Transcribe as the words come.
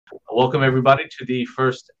Welcome, everybody, to the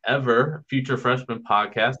first ever Future Freshman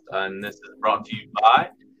podcast. And this is brought to you by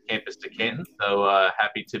Campus to Canton. So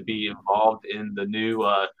happy to be involved in the new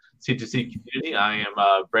C2C community. I am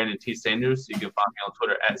Brandon T. Sanders. You can find me on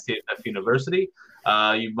Twitter at CFF University.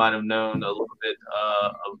 You might have known a little bit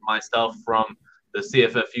of myself from the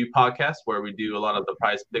CFFU podcast, where we do a lot of the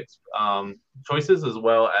prize picks choices, as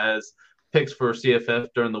well as picks for CFF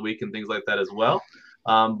during the week and things like that as well.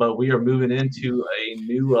 But we are moving into a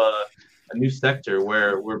new sector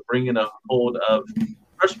where we're bringing a hold of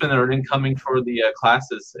freshmen that are incoming for the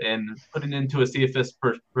classes and putting into a CFS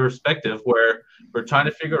perspective, where we're trying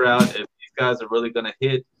to figure out if these guys are really going to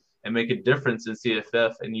hit and make a difference in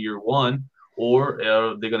CFF in year one, or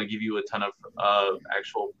they're going to give you a ton of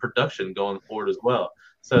actual production going forward as well.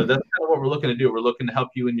 So that's kind of what we're looking to do. We're looking to help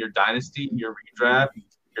you in your dynasty, your redraft,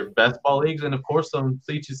 your best ball leagues, and of course some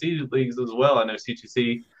C2C leagues as well. I know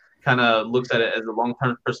C2C kind of looks at it as a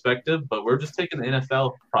long-term perspective, but we're just taking the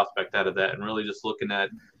NFL prospect out of that and really just looking at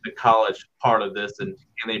the college part of this and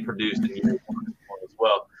can they produce in year one as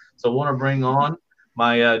well. So I want to bring on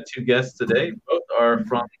my two guests today. Both are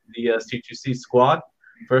from the C2C squad.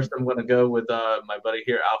 First, I'm going to go with my buddy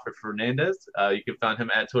here, Alfred Fernandez. You can find him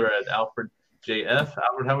at Twitter at AlfredJF.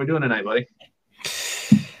 Alfred, how are we doing tonight, buddy?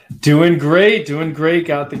 Doing great.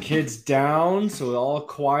 Got the kids down, so all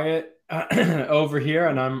quiet over here,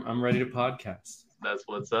 and I'm ready to podcast. That's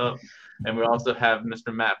what's up. And we also have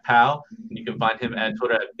Mr. Matt Powell. You can find him at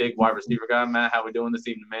Twitter at Big Wide Receiver Guy. Matt, how we doing this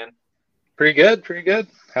evening, man? Pretty good.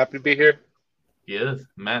 Happy to be here. Yes,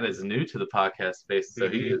 Matt is new to the podcast space, so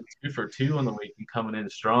he is 2 for 2 on the week and coming in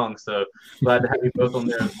strong. So glad to have you both on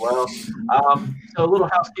there as well. So a little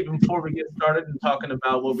housekeeping before we get started and talking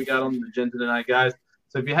about what we got on the agenda tonight, guys.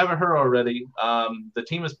 So if you haven't heard already, the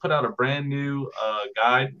team has put out a brand new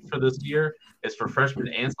guide for this year. It's for freshmen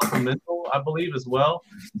and supplemental, I believe, as well.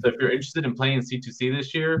 So if you're interested in playing C2C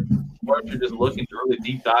this year, or if you're just looking to really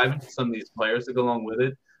deep dive into some of these players that go along with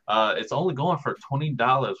it, it's only going for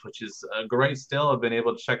 $20, which is a great steal. I've been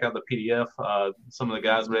able to check out the PDF. Some of the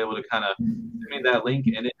guys were able to kind of send me that link,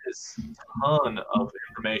 and it is a ton of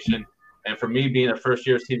information. And for me, being a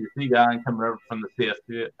first-year C2C guy and coming over from the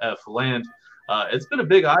CFF land, it's been a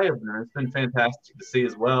big eye-opener. It's been fantastic to see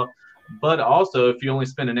as well. But also, if you only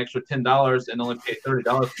spend an extra $10 and only pay $30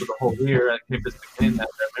 for the whole year at Campus to Canton, that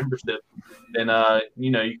membership, then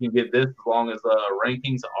you can get this as long as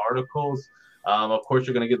rankings, articles. Of course,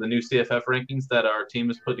 you're going to get the new CFF rankings that our team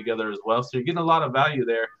has put together as well. So you're getting a lot of value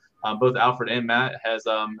there. Both Alfred and Matt has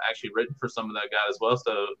actually written for some of that guide as well.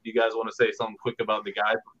 So do you guys want to say something quick about the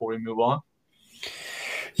guide before we move on?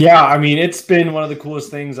 Yeah, I mean, it's been one of the coolest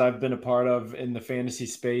things I've been a part of in the fantasy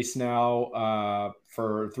space now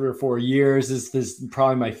for 3 or 4 years. This is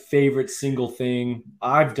probably my favorite single thing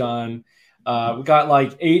I've done. We got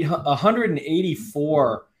like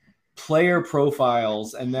 184 player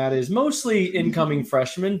profiles, and that is mostly incoming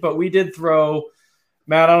freshmen, but we did throw,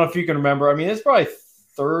 Matt, I don't know if you can remember. I mean, it's probably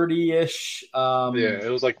 30-ish. It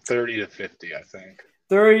was like 30 to 50, I think.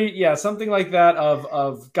 30, yeah, something like that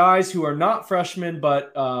of guys who are not freshmen,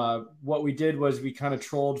 but what we did was we kind of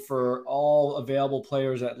trolled for all available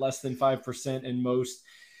players at less than 5% in most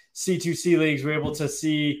C2C leagues. We were able to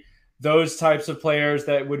see those types of players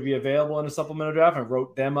that would be available in a supplemental draft and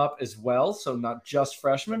wrote them up as well. So not just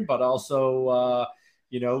freshmen, but also,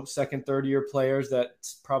 second, third year players that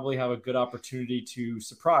probably have a good opportunity to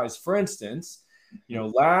surprise. For instance,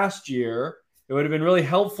 last year, it would have been really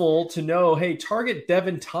helpful to know, hey, target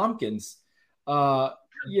Devin Tompkins, who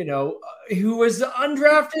was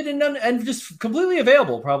undrafted and just completely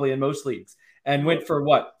available probably in most leagues and went for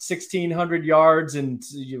 1,600 yards and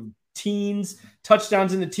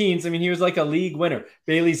touchdowns in the teens. I mean, he was like a league winner.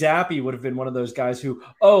 Bailey Zappi would have been one of those guys who,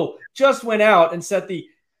 just went out and set the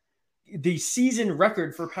season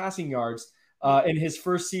record for passing yards in his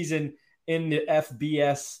first season in the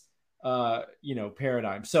FBS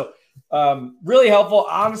paradigm. So really helpful.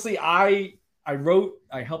 Honestly, I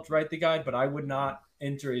helped write the guide, but I would not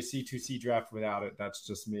enter a C2C draft without it. That's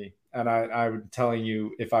just me. And I'm telling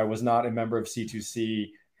you, if I was not a member of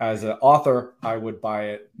C2C as an author, I would buy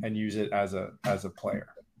it and use it as a player.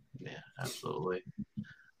 Yeah, absolutely.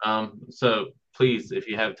 So please, if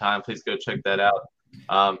you have time, please go check that out.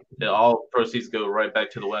 All proceeds go right back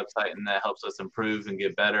to the website, and that helps us improve and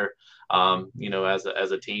get better,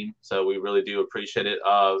 as a team. So we really do appreciate it,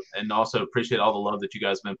 and also appreciate all the love that you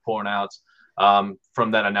guys have been pouring out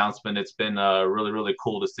from that announcement. It's been really, really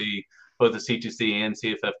cool to see both the C2C and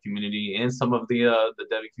CFF community and some of the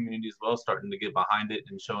Devi community as well starting to get behind it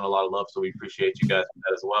and showing a lot of love. So we appreciate you guys for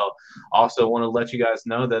that as well. Also want to let you guys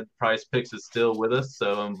know that Prize Picks is still with us.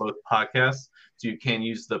 So on both podcasts, you can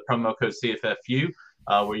use the promo code CFFU,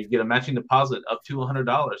 where you get a matching deposit up to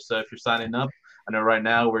 $100. So if you're signing up, I know right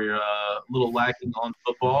now we're a little lacking on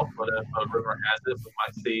football, but if River has it, we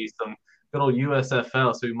might see some good old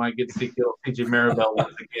USFL. So we might get to see good old TJ Maribel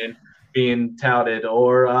once again being touted,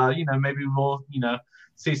 or maybe we'll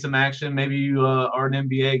see some action. Maybe you are an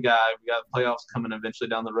NBA guy. We got playoffs coming eventually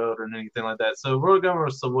down the road or anything like that. So we're going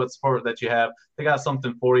with what sport that you have. They got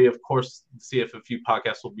something for you. Of course, the CFFU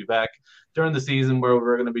podcast will be back during the season where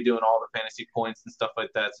we're going to be doing all the fantasy points and stuff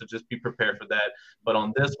like that. So just be prepared for that. But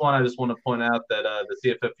on this one, I just want to point out that the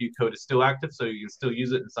CFFU code is still active, so you can still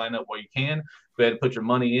use it and sign up while you can. Go ahead and put your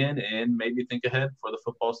money in and maybe think ahead for the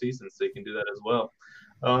football season, so you can do that as well.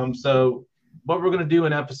 So what we're going to do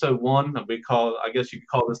in episode 1, I guess you could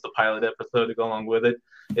call this the pilot episode to go along with it,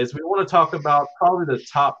 is we want to talk about probably the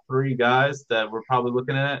top 3 guys that we're probably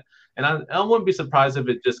looking at. And I wouldn't be surprised if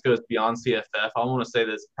it just goes beyond CFF. I want to say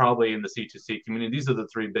that's probably in the C2C community. These are the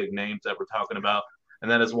 3 big names that we're talking about.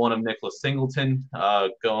 And that is one of Nicholas Singleton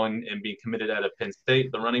going and being committed out of Penn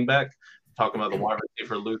State, the running back. We're talking about the wide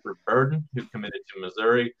receiver Luther Burden, who committed to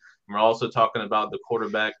Missouri. And we're also talking about the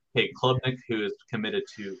quarterback Cade Klubnik, who is committed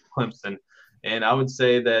to Clemson. And I would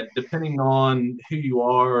say that depending on who you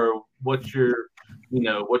are or what you're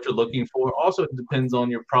looking for, also it depends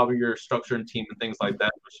on your structure and team and things like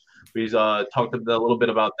that. Which we talked a little bit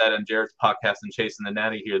about that in Jared's podcast and Chasing the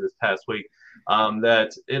Natty here this past week.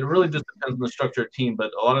 That it really just depends on the structure of team.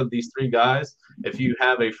 But a lot of these 3 guys, if you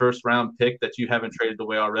have a first round pick that you haven't traded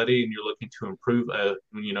away already and you're looking to improve,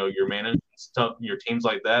 your management stuff, your teams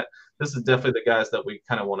like that, this is definitely the guys that we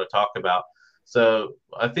kind of want to talk about. So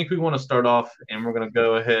I think we want to start off, and we're going to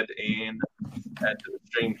go ahead and add to the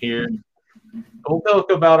stream here. We'll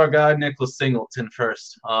talk about our guy Nicholas Singleton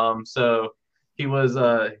first. So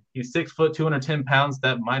he's 6 foot, 210 pounds.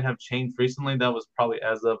 That might have changed recently. That was probably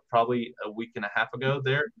as of a week and a half ago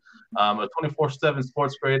there. A 24/7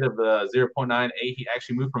 sports grade of 0.98. He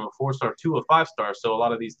actually moved from a 4-star to a 5-star. So a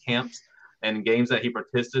lot of these camps and games that he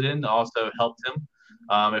participated in also helped him.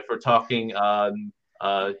 If we're talking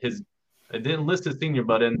it didn't list his senior,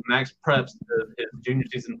 but in Max Preps, his junior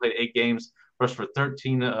season, played 8 games, rushed for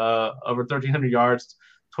over 1,300 yards,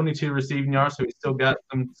 22 receiving yards, so he still got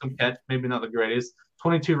some catch, maybe not the greatest.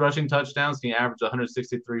 22 rushing touchdowns, and he averaged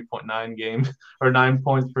 163.9 9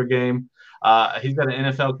 points per game. He's got an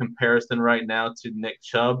NFL comparison right now to Nick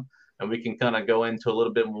Chubb, and we can kind of go into a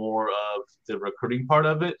little bit more of the recruiting part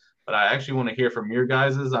of it. But I actually want to hear from your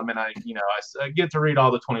guys's. I mean, I get to read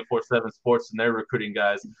all the 24/7 sports and their recruiting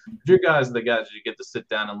guys. Your guys are the guys you get to sit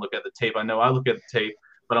down and look at the tape. I know I look at the tape,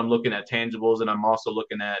 but I'm looking at tangibles, and I'm also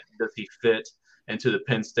looking at, does he fit into the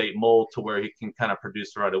Penn State mold to where he can kind of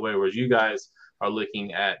produce right away, whereas you guys are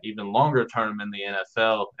looking at even longer term in the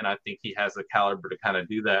NFL, and I think he has the caliber to kind of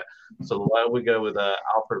do that. So why don't we go with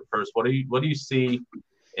Alfred first? What do you see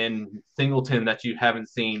in Singleton that you haven't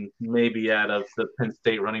seen maybe out of the Penn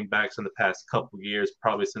State running backs in the past couple of years,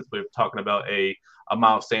 probably since we were talking about a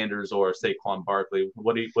Miles Sanders or a Saquon Barkley?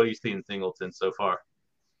 What do you see in Singleton so far?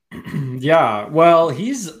 Yeah, well,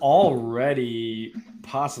 he's already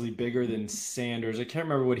possibly bigger than Sanders. I can't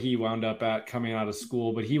remember what he wound up at coming out of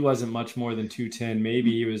school, but he wasn't much more than 210.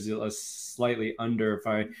 Maybe he was slightly under, if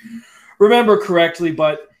I remember correctly.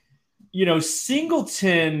 But,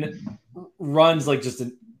 Singleton runs like just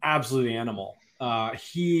an absolute animal.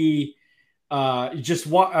 You just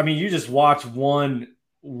watch one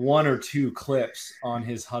or 2 clips on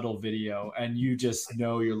his huddle video, and you just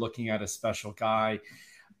know you're looking at a special guy.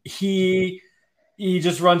 He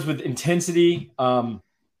just runs with intensity, and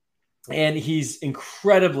he's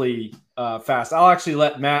incredibly fast. I'll actually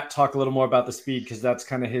let Matt talk a little more about the speed because that's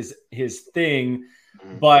kind of his thing.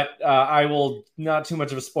 But I will, not too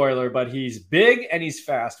much of a spoiler, but he's big and he's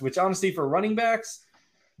fast, which honestly for running backs,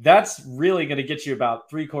 that's really going to get you about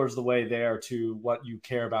 3/4 of the way there to what you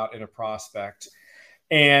care about in a prospect.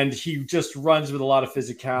 And he just runs with a lot of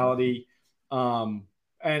physicality.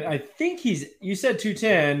 And I think you said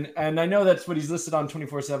 210, and I know that's what he's listed on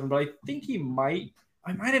 24/7, but I think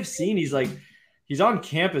I might have seen he's on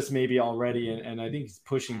campus maybe already. And I think he's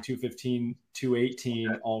pushing 215, 218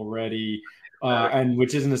 already. And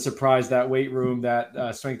which isn't a surprise. That weight room,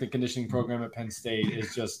 that strength and conditioning program at Penn State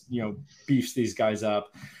is just, beefs these guys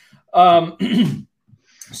up. So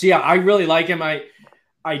yeah, I really like him. I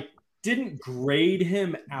didn't grade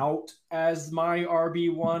him out as my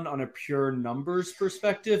RB1 on a pure numbers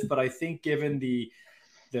perspective, but I think given the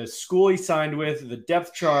school he signed with, the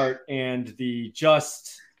depth chart, and the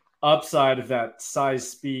just upside of that size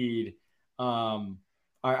speed,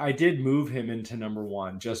 I did move him into number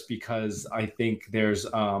one just because I think there's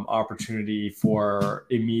opportunity for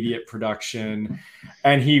immediate production,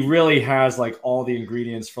 and he really has like all the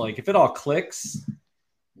ingredients for like if it all clicks.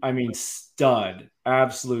 I mean, stud,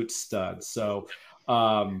 absolute stud. So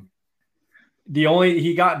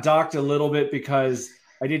he got docked a little bit because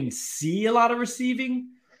I didn't see a lot of receiving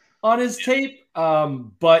on his tape.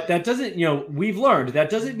 But that doesn't, we've learned that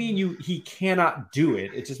doesn't mean he cannot do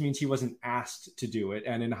it. It just means he wasn't asked to do it.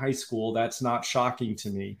 And in high school, that's not shocking to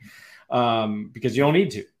me because you don't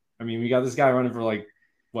need to. I mean, we got this guy running for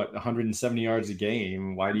 170 yards a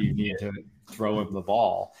game. Why do you need to throw him the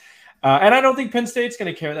ball? And I don't think Penn State's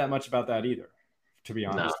going to care that much about that either, to be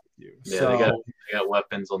honest with you. Yeah, so, they got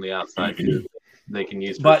weapons on the outside too they can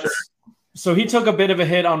use for sure. So he took a bit of a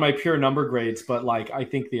hit on my pure number grades, but I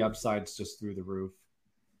think the upside's just through the roof.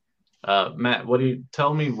 Matt, what do you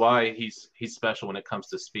tell me why he's special when it comes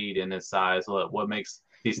to speed and his size? What makes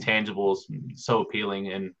these tangibles so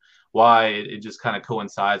appealing, and why it just kind of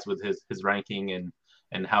coincides with his ranking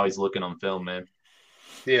and how he's looking on film, man?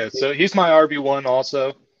 Yeah, so he's my RB1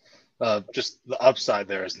 also. Just the upside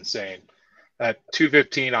there is insane. At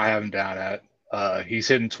 215, I have him down at. He's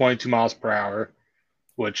hitting 22 miles per hour,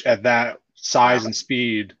 which at that size and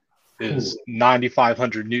speed is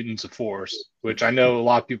 9,500 newtons of force, which I know a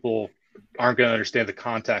lot of people aren't going to understand the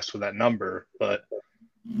context with that number. But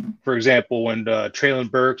for example, when Traylon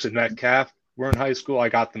Burks and Metcalf were in high school, I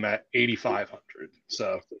got them at 8,500.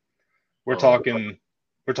 So we're talking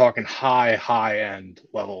high end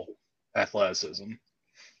level athleticism.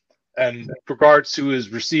 And with regards to his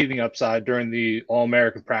receiving upside during the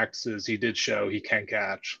All-American practices, he did show he can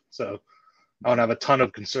catch. So I don't have a ton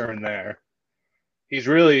of concern there. He's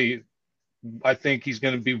really, I think he's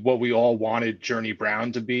going to be what we all wanted Journey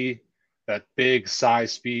Brown to be, that big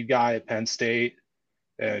size speed guy at Penn State.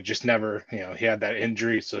 Just never, he had that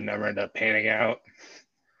injury, so never ended up panning out.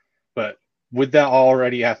 But with that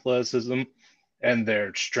already athleticism and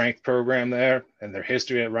their strength program there and their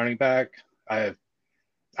history at running back, I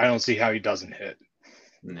don't see how he doesn't hit.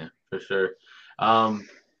 Yeah, for sure.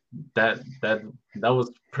 That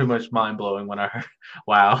was pretty much mind blowing when I heard.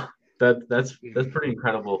 Wow, that's pretty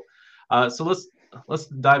incredible. So let's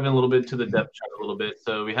dive in a little bit to the depth chart a little bit.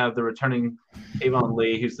 So we have the returning Kayvon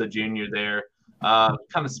Lee, who's the junior there.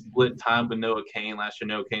 Kind of split time with Noah Cain. Last year,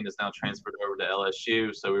 Noah Cain is now transferred over to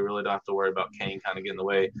LSU, so we really don't have to worry about Cain kind of getting in the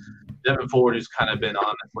way. Devin Ford, who's kind of been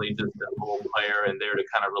honestly just a role player and there to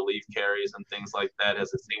kind of relieve carries and things like that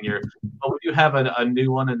as a senior. But we do have a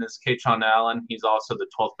new one, and it's Kaytron Allen. He's also the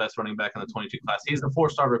 12th best running back in the 22 class. He's a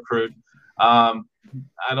 4-star recruit. I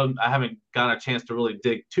haven't gotten a chance to really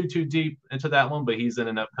dig too deep into that one, but he's in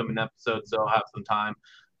an upcoming episode, so I'll have some time.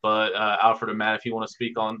 But Alfred and Matt, if you want to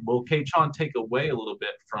speak on, will Kaytron take away a little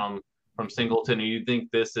bit from Singleton? Or you think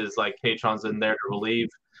this is like Kaytron's in there to relieve,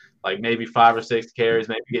 like maybe 5 or 6 carries,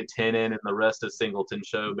 maybe get 10 in, and the rest is Singleton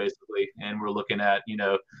show basically? And we're looking at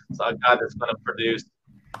so a guy that's going to produce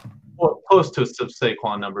close to some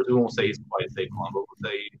Saquon numbers. We won't say he's quite Saquon, but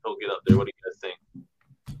we'll say he'll get up there. What do you guys think?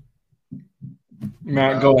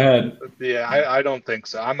 Matt, go ahead. Yeah, I don't think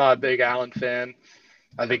so. I'm not a big Allen fan.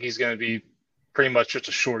 I think he's going to be pretty much just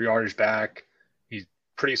a short yardage back. He's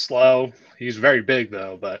pretty slow. He's very big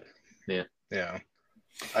though, but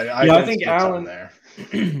I think Allen there.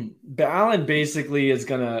 But Allen basically is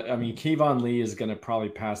gonna. I mean, Kayvon Lee is gonna probably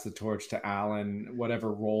pass the torch to Allen,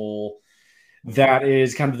 whatever role that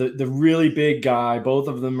is. Kind of the really big guy. Both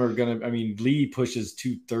of them are gonna. I mean, Lee pushes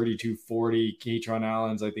 230, 240. Kaytron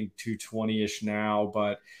Allen's I think 220-ish now,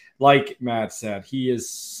 but like Matt said, he is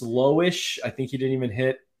slowish. I think he didn't even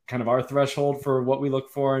hit kind of our threshold for what we look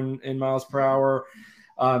for in miles per hour.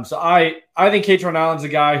 So I think Kaytron Allen's a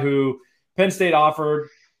guy who Penn State offered.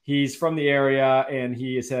 He's from the area, and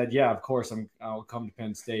he said, yeah, of course I'll come to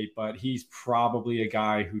Penn State, but he's probably a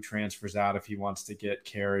guy who transfers out if he wants to get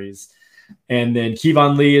carries. And then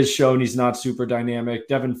Kayvon Lee has shown he's not super dynamic.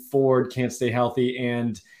 Devin Ford can't stay healthy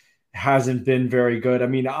and hasn't been very good. I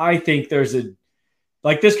mean, I think there's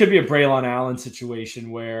this could be a Braylon Allen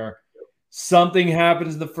situation where something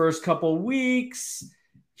happens the first couple weeks.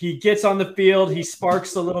 He gets on the field, he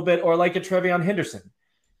sparks a little bit, or like a Trevion Henderson,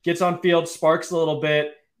 gets on field, sparks a little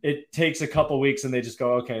bit. It takes a couple weeks, and they just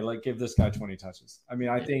go, okay, give this guy 20 touches. I mean,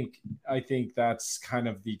 I think that's kind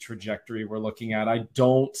of the trajectory we're looking at. I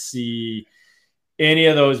don't see any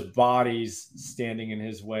of those bodies standing in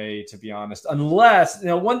his way, to be honest. Unless,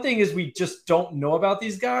 one thing is we just don't know about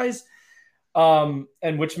these guys. And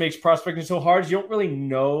which makes prospecting so hard. You don't really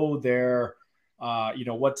know their,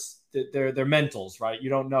 what's their mentals, right? You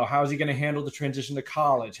don't know how's he going to handle the transition to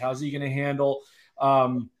college. How's he going to handle,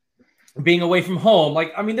 being away from home.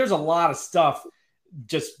 Like, I mean, there's a lot of stuff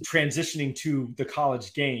just transitioning to the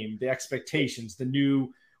college game, the expectations, the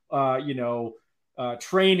new,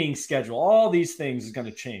 training schedule, all these things is going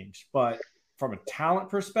to change. But from a talent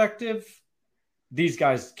perspective, these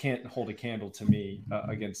guys can't hold a candle to me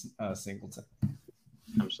against Singleton.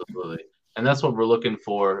 Absolutely. And that's what we're looking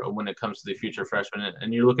for when it comes to the future freshmen.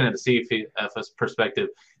 And you're looking at the CFS perspective.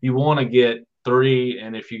 You want to get 3,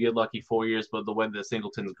 and if you get lucky, 4 years. But the way that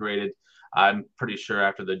Singleton's graded, I'm pretty sure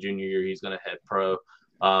after the junior year he's going to head pro.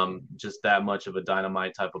 Just that much of a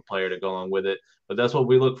dynamite type of player to go along with it. But that's what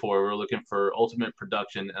we look for. We're looking for ultimate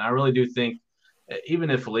production. And I really do think even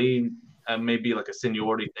if Lee may be like a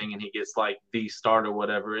seniority thing and he gets like the start or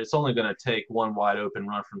whatever, it's only going to take one wide open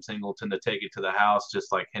run from Singleton to take it to the house,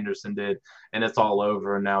 just like Henderson did. And it's all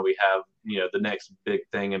over. And now we have, the next big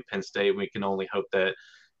thing in Penn State. We can only hope that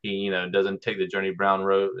he, doesn't take the Journey Brown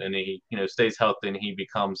road and he, stays healthy and he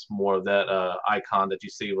becomes more of that icon that you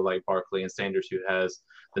see with like Barkley and Sanders, who has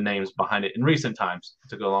the names behind it in recent times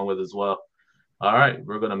to go along with as well. All right,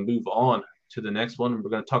 we're going to move on to the next one. We're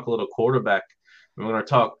going to talk a little quarterback. We're going to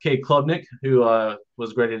talk Cade Klubnik, who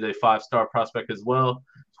was graded a 5-star prospect as well.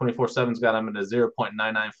 24/7's got him at a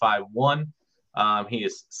 0.9951. He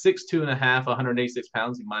is 6'2.5", 186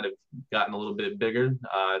 pounds. He might have gotten a little bit bigger.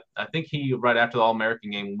 I think he, right after the All-American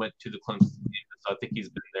game, went to the Clemson game. So I think he's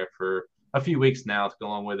been there for a few weeks now to go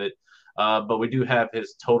along with it. But we do have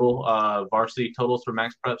his total varsity totals for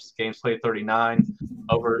Max Preps. Games played 39,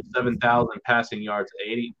 over 7,000 passing yards,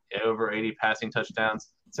 over 80 passing touchdowns,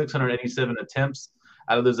 687 attempts.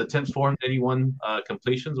 Out of those attempts, 481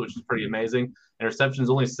 completions, which is pretty amazing. Interceptions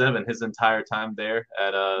only 7 his entire time there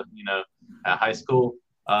at at high school.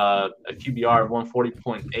 A QBR of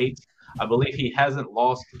 140.8. I believe he hasn't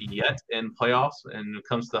lost yet in playoffs, and it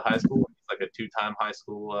comes to high school. He's like a 2-time high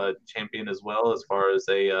school champion as well, as far as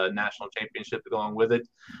a national championship to go along with it.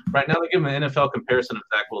 Right now, they give him an NFL comparison of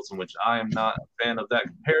Zach Wilson, which I am not a fan of that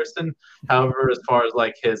comparison. However, as far as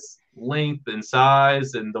like his length and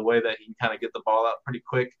size and the way that he can kind of get the ball out pretty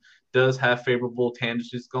quick, does have favorable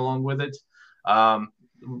tangencies go along with it.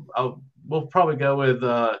 We'll probably go with,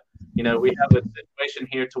 we have a situation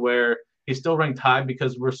here to where he's still ranked high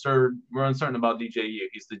because we're uncertain about DJU.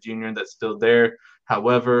 He's the junior that's still there.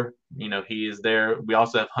 However, he is there. We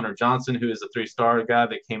also have Hunter Johnson, who is a 3-star guy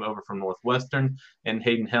that came over from Northwestern, and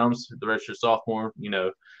Hayden Helms, the redshirt sophomore.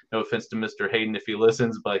 No offense to Mr. Hayden if he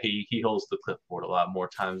listens, but he holds the clipboard a lot more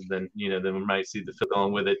times than we might see the fit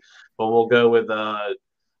going with it. But we'll go with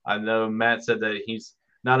I know Matt said that he's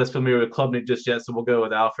not as familiar with Klubnik just yet, so we'll go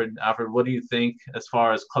with Alfred. Alfred, what do you think as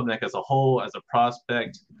far as Klubnik as a whole, as a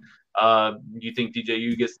prospect? Do you think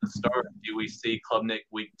DJU gets the start? Do we see Klubnik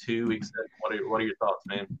week 2, week 7? What are your thoughts,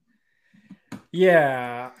 man?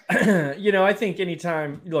 Yeah, I think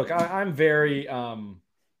anytime. Look, I'm very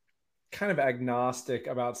kind of agnostic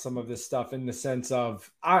about some of this stuff in the sense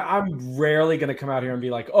of I'm rarely going to come out here and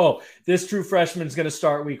be like, oh, this true freshman is going to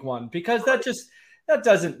start week 1, because that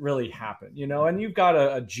doesn't really happen, and you've got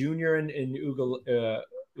a junior in Uga,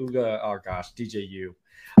 DJU.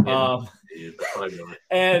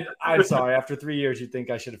 And I'm sorry, after 3 years, you'd think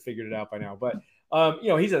I should have figured it out by now. But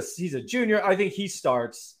he's a junior. I think he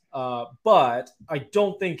starts. But I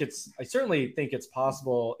certainly think it's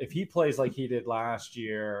possible if he plays like he did last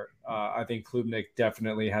year. I think Klubnik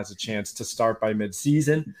definitely has a chance to start by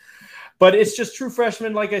midseason. But it's just true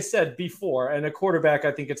freshman, like I said before, and a quarterback,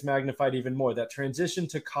 I think it's magnified even more. That transition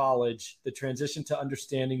to college, the transition to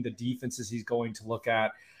understanding the defenses he's going to look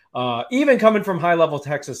at, even coming from high-level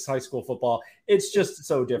Texas high school football, it's just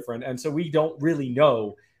so different. And so we don't really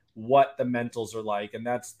know what the mentals are like. And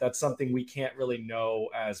that's something we can't really know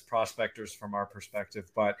as prospectors from our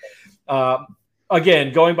perspective. But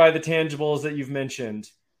again, going by the tangibles that you've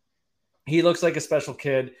mentioned, he looks like a special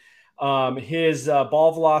kid. His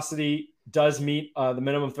ball velocity does meet the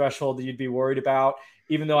minimum threshold that you'd be worried about,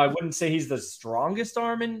 even though I wouldn't say he's the strongest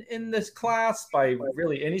arm in this class by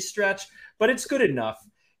really any stretch, but it's good enough.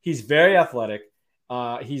 He's very athletic.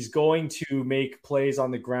 He's going to make plays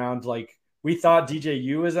on the ground. Like, we thought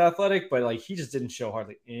DJU was athletic, but like he just didn't show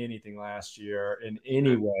hardly anything last year in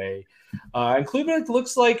any way. And Klubnik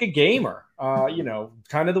looks like a gamer,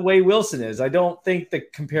 kind of the way Wilson is. I don't think the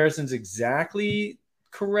comparison's exactly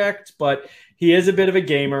correct, but he is a bit of a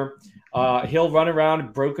gamer. He'll run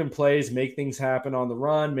around broken plays, make things happen on the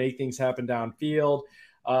run, make things happen downfield.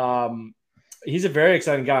 He's a very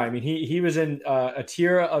exciting guy. I mean, he was in a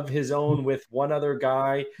tier of his own with one other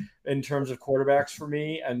guy in terms of quarterbacks for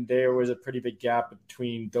me, and there was a pretty big gap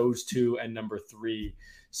between those two and number 3.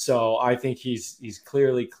 So I think he's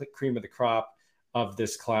clearly cream of the crop of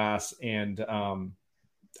this class, and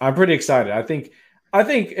I'm pretty excited. I think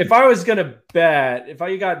if I was gonna bet, if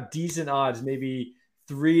I got decent odds, maybe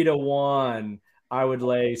 3-1, I would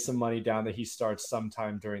lay some money down that he starts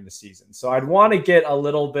sometime during the season. So I'd want to get a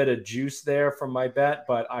little bit of juice there from my bet,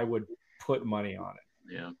 but I would put money on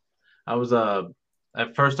it. Yeah, I was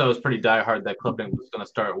at first I was pretty diehard that Klubnik was going to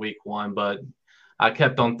start week 1, but I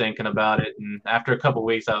kept on thinking about it, and after a couple of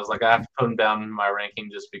weeks, I was like, I have to put him down in my ranking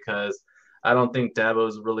just because I don't think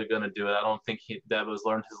Dabo's really going to do it. I don't think Dabo's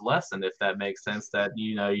learned his lesson, if that makes sense. That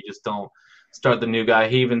you just don't start the new guy.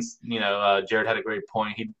 He even, Jared had a great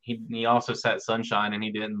point. He also sat Sunshine, and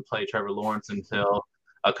he didn't play Trevor Lawrence until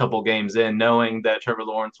a couple games in, knowing that Trevor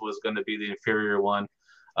Lawrence was going to be the inferior one,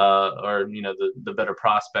 or the better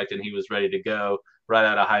prospect, and he was ready to go right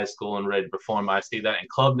out of high school and ready to perform. I see that in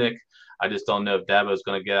Klubnik. I just don't know if Dabo is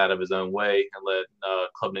going to get out of his own way and let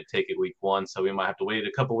Klubnik take it week 1. So we might have to wait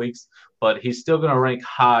a couple weeks. But he's still going to rank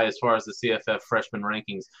high as far as the CFF freshman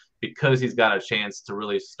rankings because he's got a chance to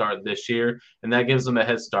really start this year. And that gives him a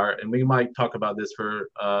head start. And we might talk about this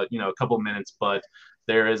for, a couple minutes. But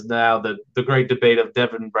there is now the great debate of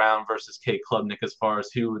Devin Brown versus Cade Klubnik as far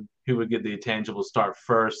as who would get the tangible start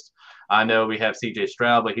first. I know we have C.J.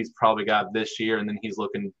 Stroud, but he's probably got this year, and then he's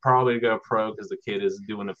looking probably to go pro because the kid is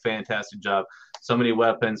doing a fantastic job. So many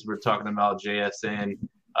weapons. We're talking about JSN,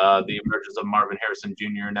 the emergence of Marvin Harrison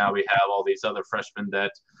Jr. Now we have all these other freshmen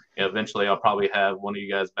that eventually I'll probably have one of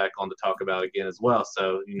you guys back on to talk about again as well.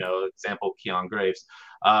 So, example, Keon Graves.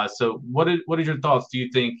 So what is your thoughts? Do you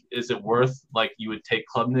think, is it worth, like, you would take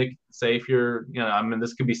Klubnik, say if you're,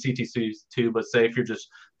 this could be CTC too, but say if you're just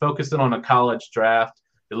focusing on a college draft,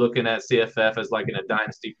 you're looking at CFF as like in a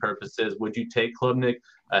dynasty purposes, would you take Klubnik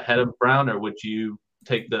ahead of Brown, or would you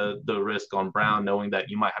take the risk on Brown knowing that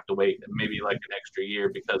you might have to wait maybe like an extra year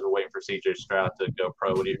because we're waiting for CJ Stroud to go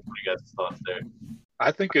pro? What do you guys' thoughts there?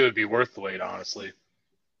 I think it would be worth the wait, honestly.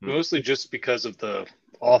 Mostly just because of the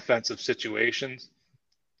offensive situations.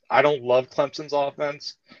 I don't love Clemson's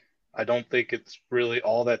offense. I don't think it's really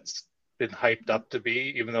all that's been hyped up to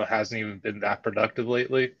be, even though it hasn't even been that productive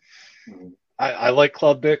lately. I like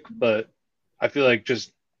Klubnik, but I feel like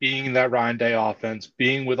just being in that Ryan Day offense,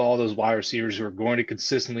 being with all those wide receivers who are going to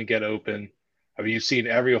consistently get open. I mean, you've seen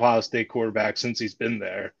every Ohio State quarterback since he's been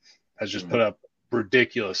there has just put up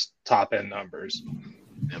ridiculous top-end numbers.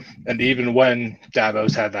 And even when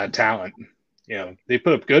Dabo's had that talent, they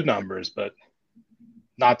put up good numbers, but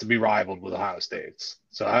not to be rivaled with Ohio State's.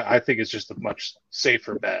 So I think it's just a much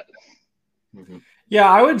safer bet. Yeah,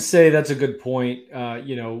 I would say that's a good point.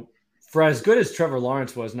 For as good as Trevor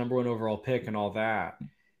Lawrence was, number 1 overall pick and all that,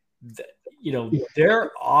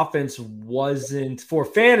 their offense wasn't, for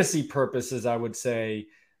fantasy purposes, I would say,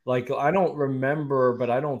 like, I don't remember, but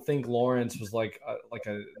I don't think Lawrence was like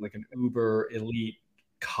an uber elite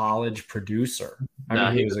college producer. He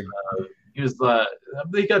got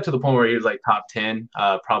to the point where he was like top 10,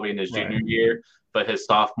 probably in his junior year, but his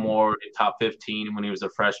sophomore, top 15 when he was a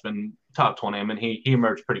freshman, top 20. I mean, he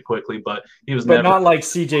emerged pretty quickly, but he was never not like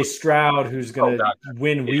C.J. Stroud, who's going to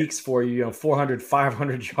win weeks for you, 400,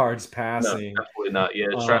 500 yards passing. No, absolutely not. Yeah,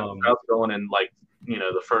 Stroud's going in like,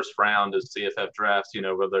 the first round of CFF drafts,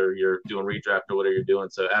 whether you're doing redraft or whatever you're doing.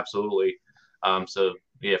 So absolutely. So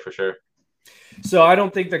yeah, for sure. So I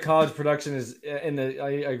don't think the college production is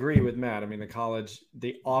I agree with Matt. I mean,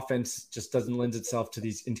 the offense just doesn't lend itself to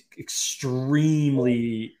these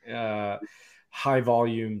extremely high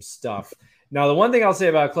volume stuff. Now, the one thing I'll say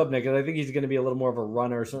about Klubnik is I think he's going to be a little more of a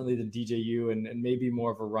runner, certainly than DJU, and maybe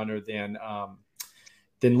more of a runner than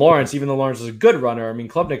Lawrence, even though Lawrence is a good runner. I mean,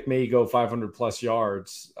 Klubnik may go 500 plus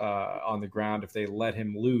yards on the ground if they let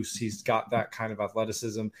him loose. He's got that kind of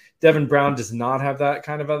athleticism. Devin Brown does not have that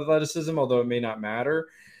kind of athleticism, although it may not matter.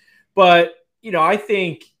 But, I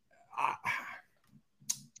think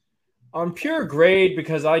on pure grade,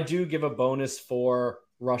 because I do give a bonus for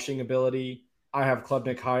rushing ability, I have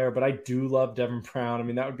Klubnik higher, but I do love Devin Brown. I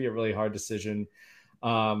mean, that would be a really hard decision.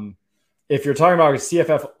 If you're talking about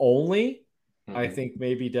CFF only, I think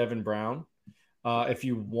maybe Devin Brown. If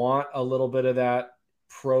you want a little bit of that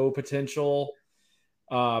pro potential,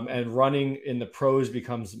 and running in the pros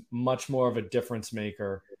becomes much more of a difference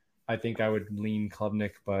maker, I think I would lean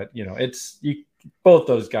Klubnik. But both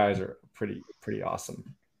those guys are pretty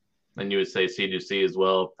awesome. And you would say C2C as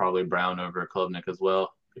well, probably Brown over Klubnik as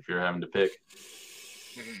well, if you're having to pick.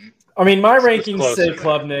 I mean, my rankings say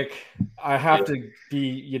Klubnik. I have to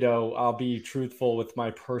be, I'll be truthful with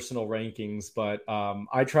my personal rankings, but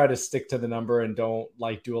I try to stick to the number and don't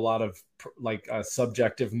do a lot of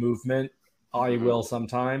subjective movement. I will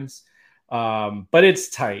sometimes, but it's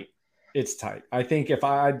tight. It's tight. I think if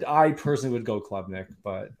I personally would go Klubnik,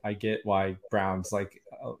 but I get why Brown's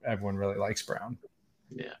everyone really likes Brown.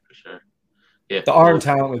 Yeah, for sure. Yeah, the arm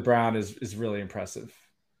talent with Brown is really impressive.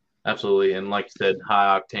 Absolutely, and like you said,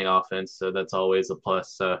 high octane offense, so that's always a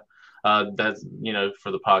plus. So that's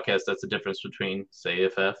for the podcast, that's the difference between say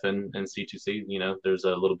CFF and C2C. There's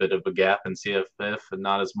a little bit of a gap in CFF, and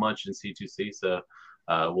not as much in C2C. So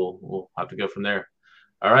we'll have to go from there.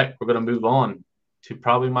 All right, we're gonna move on to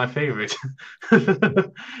probably my favorite,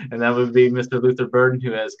 and that would be Mr. Luther Burden,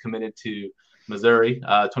 who has committed to Missouri.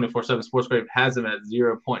 24/7 Sports Grade has him at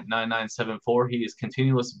 0.9974. He has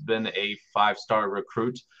continuously been a 5-star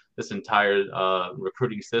recruit this entire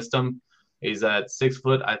recruiting system. He's at 6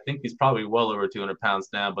 foot. I think he's probably well over 200 pounds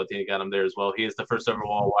now, but they got him there as well. He is the first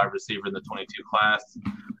overall wide receiver in the 22 class.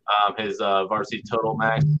 His varsity total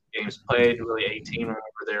max games played, really 18. Remember,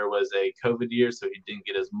 there was a COVID year, so he didn't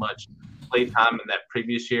get as much play time in that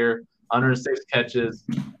previous year. 106 catches,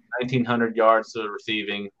 1,900 yards of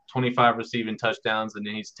receiving, 25 receiving touchdowns, and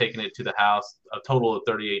then he's taken it to the house a total of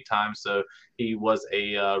 38 times. So he was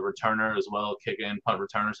a returner as well, kick and punt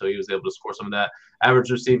returner, so he was able to score some of that.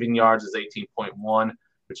 Average receiving yards is 18.1,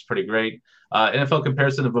 which is pretty great. NFL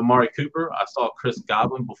comparison of Amari Cooper. I saw Chris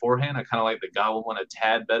Godwin beforehand. I kind of like the Godwin one a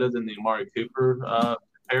tad better than the Amari Cooper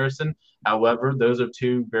comparison. However, those are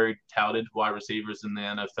two very touted wide receivers in the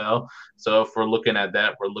NFL. So if we're looking at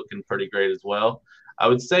that, we're looking pretty great as well. I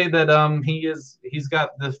would say that he's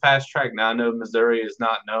got the fast track. Now I know Missouri is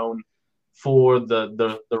not known for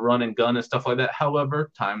the run and gun and stuff like that.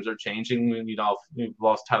 However, times are changing. We've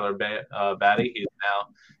lost Tyler Batty. He's now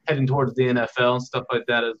heading towards the NFL and stuff like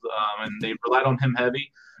that, and they relied on him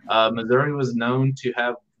heavy. Missouri was known to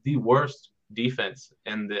have the worst defense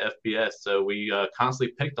in the FBS, so we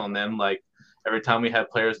constantly picked on them. Like every time we had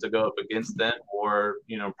players to go up against them, or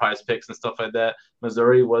prize picks and stuff like that,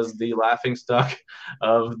 Missouri was the laughingstock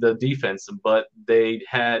of the defense. But they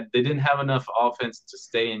didn't have enough offense to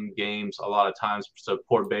stay in games a lot of times. So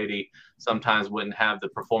poor Beatty sometimes wouldn't have the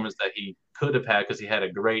performance that he could have had, because he had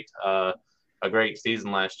a great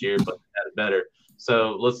season last year, but had it better.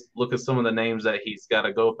 So let's look at some of the names that he's got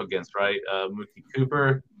to go up against. Right, Mookie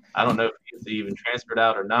Cooper. I don't know if he's even transferred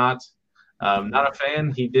out or not. Not a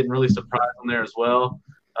fan. He didn't really surprise him there as well.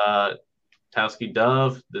 Towski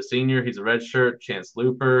Dove, the senior, he's a redshirt. Chance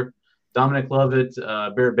Looper, Dominic Lovett,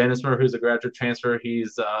 Barrett Benismer, who's a graduate transfer.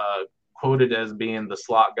 He's quoted as being the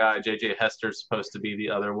slot guy. J.J. Hester's supposed to be the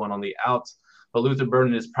other one on the outs. But Luther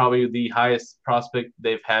Burden is probably the highest prospect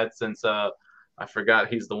they've had since I forgot.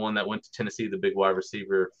 He's the one that went to Tennessee, the big wide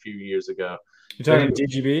receiver a few years ago. You're talking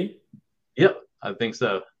DGB? Yep, I think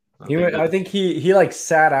so. I think he like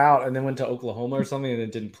sat out and then went to Oklahoma or something, and then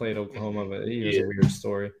didn't play at Oklahoma. But he was a weird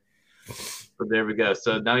story. But there we go.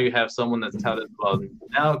 So now you have someone that's touted well.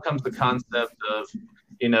 Now comes the concept of,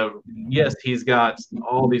 yes, he's got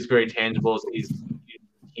all these great tangibles.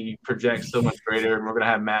 He projects so much greater, and we're going to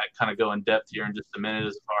have Matt kind of go in depth here in just a minute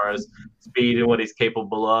as far as speed and what he's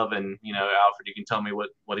capable of. And Alfred, you can tell me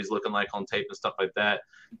what he's looking like on tape and stuff like that.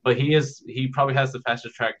 But he probably has the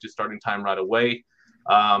fastest track to starting time right away.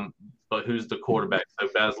 But who's the quarterback? So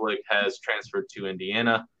Basilick has transferred to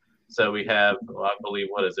Indiana. So we have, I believe,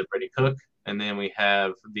 Brady Cook, and then we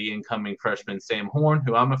have the incoming freshman Sam Horn,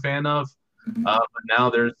 who I'm a fan of. But now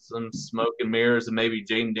there's some smoke and mirrors, and maybe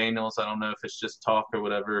Jaden Daniels. I don't know if it's just talk or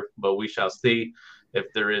whatever, but we shall see. If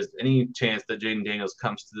there is any chance that Jaden Daniels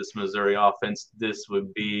comes to this Missouri offense, this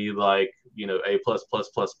would be like, A++++.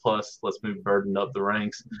 Let's move Burden up the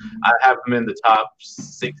ranks. I have him in the top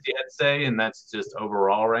 60, I'd say, and that's just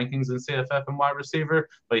overall rankings in CFF and wide receiver.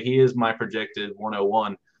 But he is my projected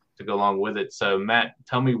 101 to go along with it. So Matt,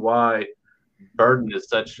 tell me why Burden is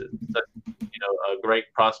such a great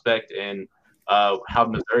prospect, and how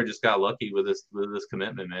Missouri just got lucky with this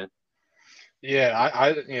commitment, man. Yeah, I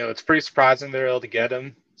it's pretty surprising they're able to get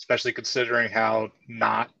him, especially considering how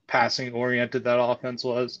not passing oriented that offense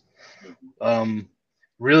was.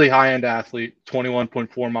 Really high end athlete,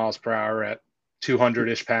 21.4 miles per hour at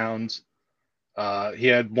 200-ish pounds. He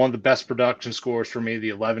had one of the best production scores for me,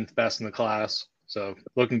 the 11th best in the class. So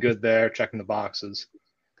looking good there, checking the boxes.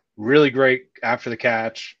 Really great after the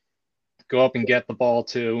catch. Go up and get the ball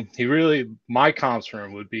too. My comps for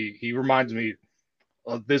him would be, he reminds me,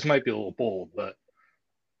 this might be a little bold, but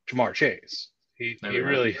Jamar Chase. He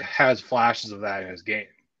really has flashes of that in his game.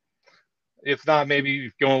 If not,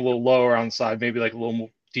 maybe going a little lower on the side, maybe like a little more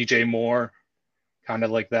DJ Moore, kind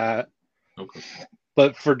of like that. Okay.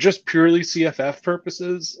 But for just purely CFF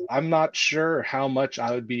purposes, I'm not sure how much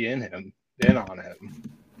I would be in on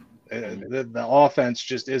him. The offense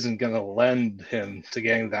just isn't going to lend him to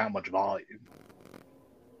getting that much volume.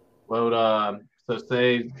 Well, so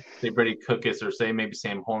say Brady Cook gets, or say maybe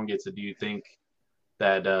Sam Horn gets it. Do you think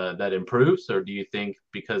that improves, or do you think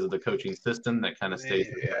because of the coaching system that kind of stays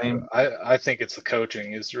the same? I think it's the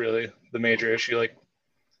coaching is really the major issue. Like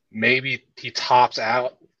maybe he tops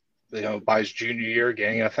out, by his junior year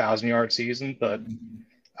getting a 1,000-yard season, but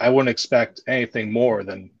I wouldn't expect anything more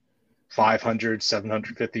than 500,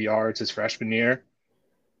 750 yards his freshman year.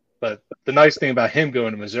 But the nice thing about him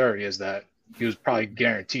going to Missouri is that he was probably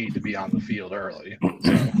guaranteed to be on the field early.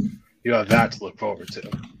 So you have that to look forward to.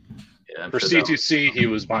 Yeah, for C2C, he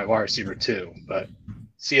was my wide receiver too, but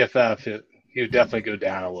CFF, he would definitely go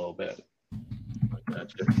down a little bit.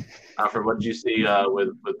 Gotcha. Alfred, what did you see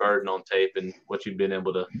with Burden on tape and what you've been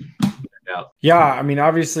able to check out? Yeah, I mean,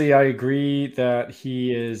 obviously, I agree that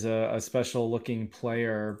he is a special-looking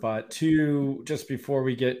player. But just before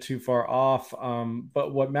we get too far off,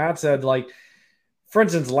 but what Matt said, like, for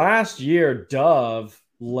instance, last year, Dove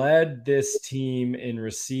led this team in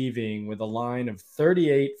receiving with a line of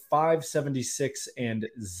 38, 576, and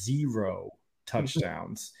 0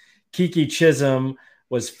 touchdowns. Kiki Chisholm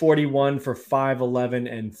was 41 for 511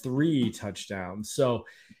 and 3 touchdowns. So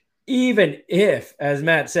even if, as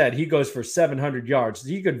Matt said, he goes for 700 yards,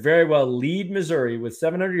 he could very well lead Missouri with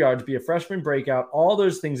 700 yards, be a freshman breakout, all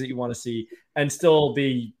those things that you want to see, and still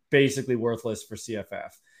be basically worthless for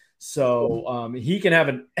CFF. So he can have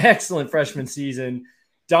an excellent freshman season,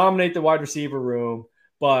 dominate the wide receiver room.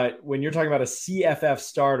 But when you're talking about a CFF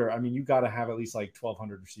starter, I mean, you got to have at least like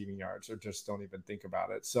 1,200 receiving yards, or just don't even think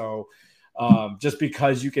about it. So just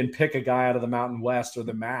because you can pick a guy out of the Mountain West or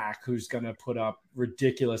the MAC who's going to put up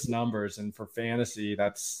ridiculous numbers, and for fantasy,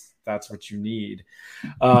 that's what you need.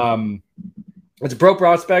 It's a pro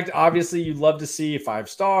prospect. Obviously, you'd love to see 5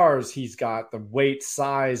 stars. He's got the weight,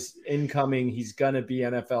 size, incoming. He's going to be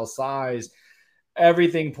NFL size.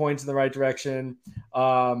 Everything points in the right direction.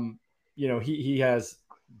 He has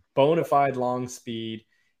bona fide long speed.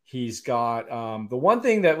 He's got the one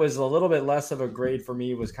thing that was a little bit less of a grade for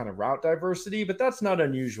me was kind of route diversity, but that's not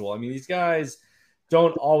unusual. I mean, these guys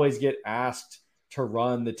don't always get asked to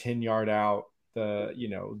run the 10-yard out,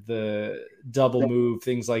 the double move,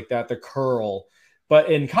 things like that, the curl. But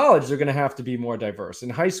in college, they're going to have to be more diverse. In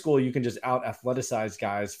high school, you can just out-athleticize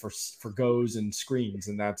guys for goes and screens,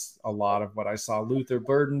 and that's a lot of what I saw Luther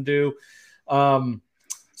Burden do.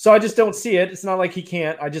 So I just don't see it. It's not like he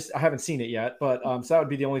can't. I haven't seen it yet. But so that would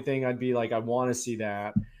be the only thing I'd be like, I want to see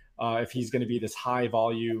that if he's going to be this high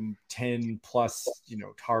volume, 10 plus,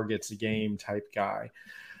 targets a game type guy.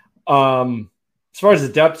 As far as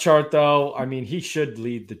the depth chart, though, I mean, he should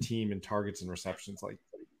lead the team in targets and receptions like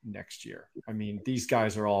next year. I mean, these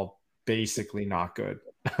guys are all basically not good.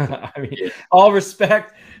 I mean, all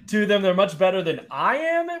respect to them. They're much better than I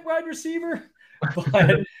am at wide receiver. But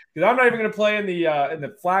because I'm not even going to play in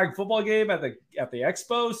the flag football game at the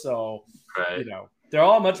expo, so right. They're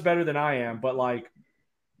all much better than I am. But like,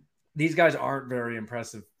 these guys aren't very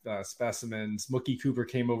impressive specimens. Mookie Cooper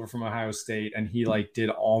came over from Ohio State, and he did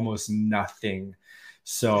almost nothing.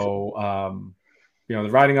 So the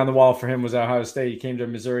writing on the wall for him was Ohio State. He came to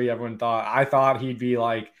Missouri. I thought he'd be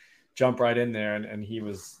like jump right in there, and he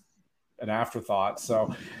was an afterthought.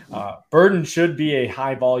 So Burden should be a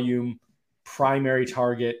high volume primary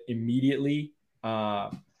target immediately.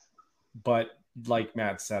 But like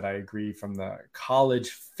Matt said, I agree, from the college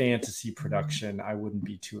fantasy production, I wouldn't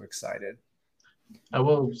be too excited. I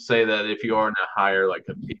will say that if you are in a higher, like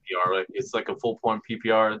a PPR, it's like a full point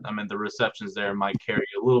PPR. I mean, the receptions there might carry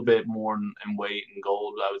a little bit more in weight and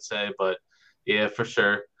gold, I would say, but yeah, for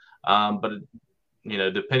sure. But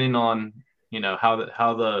depending on how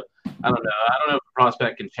the I don't know if a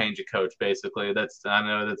prospect can change a coach. Basically, I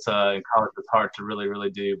know that's in college it's hard to really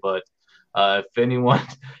do, but if anyone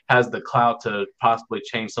has the clout to possibly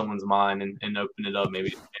change someone's mind and open it up, maybe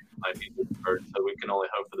it might be Bird. So we can only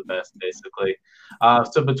hope for the best, basically.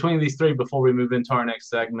 So between these three, before we move into our next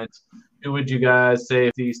segment, who would you guys say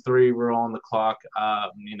if these three were on the clock?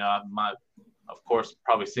 Of course,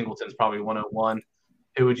 probably Singleton's probably 101.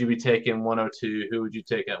 Who would you be taking 102? Who would you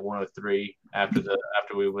take at 103 after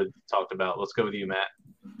we would talked about? Let's go with you, Matt.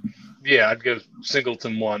 Yeah, I'd go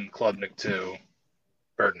Singleton 1, Klubnik 2,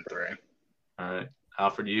 Burden 3. All right,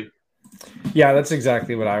 Alfred, you? Yeah, that's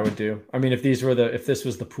exactly what I would do. I mean, if this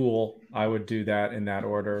was the pool, I would do that in that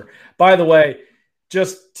order. By the way,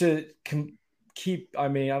 just to keep, I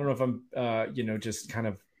mean, I don't know if I'm, just kind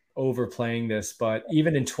of overplaying this, but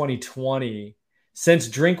even in 2020, since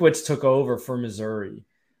Drinkwitz took over for Missouri,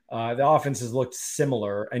 the offense has looked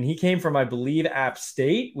similar, and he came from, I believe, App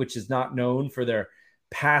State, which is not known for their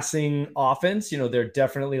passing offense. They're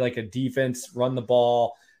definitely like a defense, run the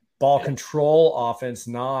ball control offense,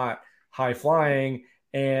 not high flying.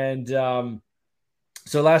 And so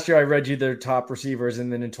So last year I read you their top receivers,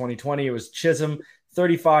 and then in 2020 it was Chisholm,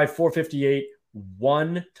 35, 458,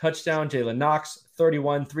 1 touchdown. Jalen Knox,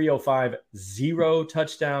 31, 305, 0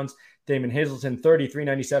 touchdowns. Damon Hazelton, 30,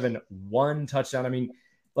 397, 1 touchdown. I mean,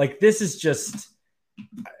 like, this is just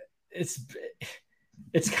it's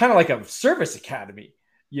kind of like a service academy,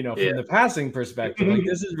 from the passing perspective.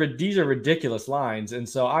 Like, these are ridiculous lines. And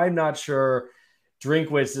so I'm not sure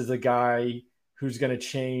Drinkwitz is a guy who's going to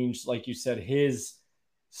change, like you said, his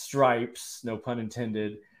stripes, no pun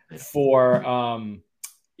intended, for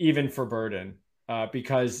even for Burden,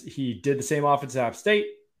 because he did the same offense at App State.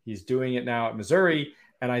 He's doing it now at Missouri.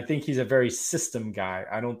 And I think he's a very system guy.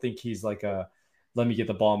 I don't think he's like a let me get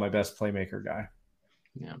the ball, my best playmaker guy.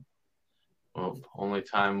 Yeah. Well, only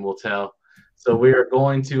time will tell. So we are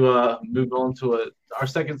going to move on to our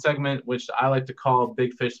second segment, which I like to call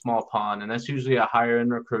Big Fish, Small Pond. And that's usually a higher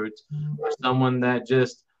end recruit or someone that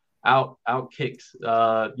just out kicks,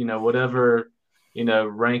 whatever,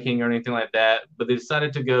 ranking or anything like that. But they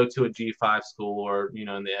decided to go to a G5 school or, in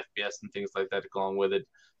the FBS and things like that to go along with it.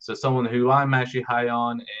 So someone who I'm actually high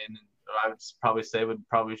on, and I would probably say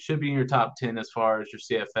should be in your top 10 as far as your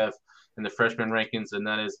CFF in the freshman rankings, and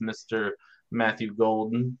that is Mr. Matthew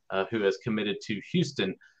Golden, who has committed to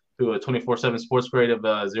Houston, who a 24/7 sports grade of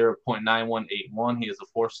 0.9181. He is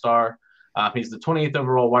a 4-star. He's the 28th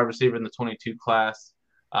overall wide receiver in the 22 class.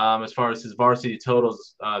 As far as his varsity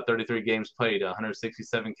totals, 33 games played,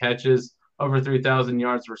 167 catches, over 3,000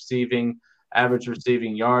 yards receiving. Average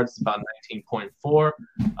receiving yards about 19.4,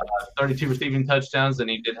 32 receiving touchdowns, and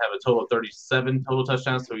he did have a total of 37 total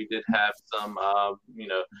touchdowns. So he did have some,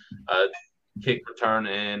 kick return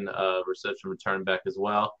and reception return back as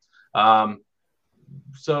well.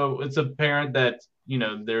 So it's apparent that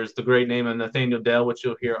there's the great name of Nathaniel Dell, which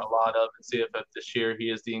you'll hear a lot of in CFF this year. He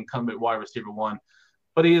is the incumbent wide receiver 1.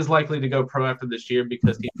 But he is likely to go pro after this year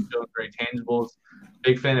because he's showing great tangibles.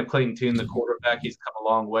 Big fan of Clayton Tune, the quarterback. He's come a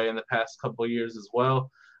long way in the past couple of years as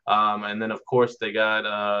well. And then, of course, they got,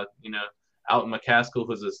 Alton McCaskill,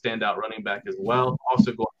 who's a standout running back as well,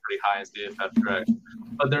 also going pretty high in CFF direction.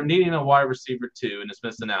 But they're needing a wide receiver, too, and it's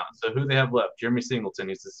missing out. So who they have left? Jeremy Singleton.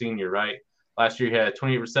 He's the senior, right? Last year he had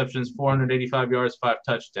 28 receptions, 485 yards, 5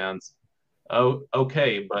 touchdowns. Oh,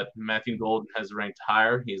 okay, but Matthew Golden has ranked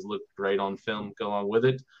higher. He's looked great on film. Go along with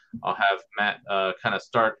it. I'll have Matt kind of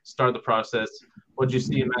start the process. What did you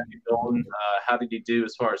see in Matthew Golden? How did he do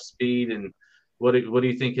as far as speed, and what do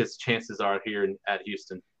you think his chances are here at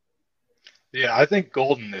Houston? Yeah, I think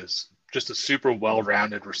Golden is just a super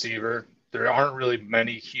well-rounded receiver. There aren't really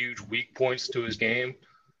many huge weak points to his game.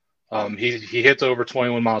 He hits over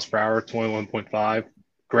 21 miles per hour, 21.5.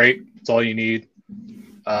 Great. That's all you need.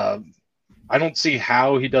 I don't see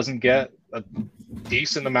how he doesn't get a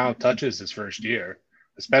decent amount of touches his first year,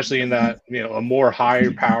 especially in that, a more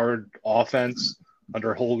higher powered offense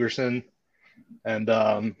under Holgorsen. And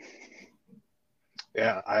I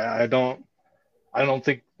don't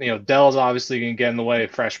think, Dell's obviously going to get in the way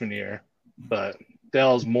of freshman year, but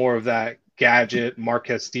Dell's more of that gadget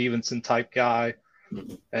Marquez Stevenson type guy.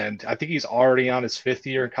 And I think he's already on his 5th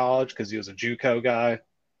year in college because he was a JUCO guy.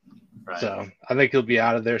 Right. So I think he'll be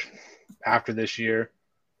out of there after this year,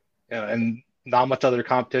 and not much other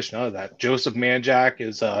competition other than that. Joseph Manjack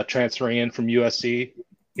is transferring in from USC.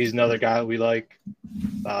 He's another guy that we like,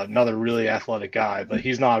 another really athletic guy, but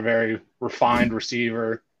he's not a very refined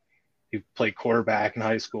receiver. He played quarterback in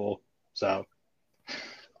high school. So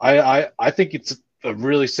I think it's a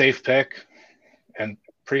really safe pick and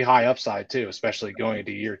pretty high upside too, especially going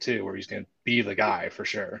into year 2 where he's going to be the guy for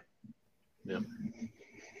sure. Yeah.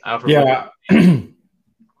 Yeah.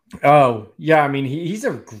 Oh, yeah. I mean, he's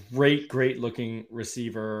a great looking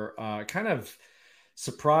receiver. Kind of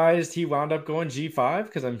surprised he wound up going G5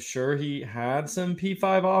 because I'm sure he had some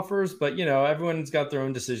P5 offers, but everyone's got their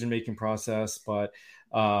own decision-making process, but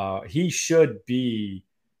he should be,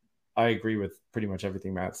 I agree with pretty much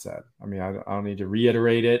everything Matt said. I mean, I don't need to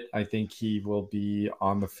reiterate it. I think he will be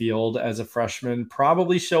on the field as a freshman,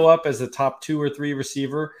 probably show up as a top 2 or 3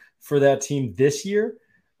 receiver for that team this year.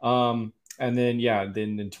 And then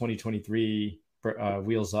in 2023,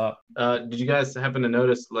 wheels up. Did you guys happen to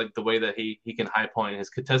notice like the way that he can high point? His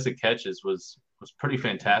contested catches was pretty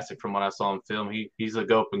fantastic from what I saw on film. He's a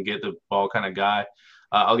go up and get the ball kind of guy.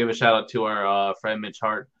 I'll give a shout out to our friend Mitch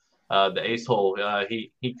Hart, the ace hole.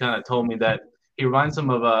 He kind of told me that he reminds him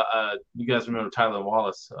of you guys remember Tyler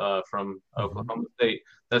Wallace from Oklahoma State.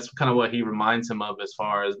 That's kind of what he reminds him of as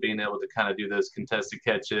far as being able to kind of do those contested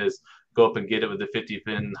catches, go up and get it with the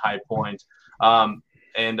 50-pin high point.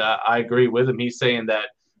 And I agree with him. He's saying that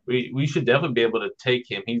we should definitely be able to take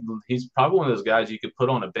him. He's probably one of those guys you could put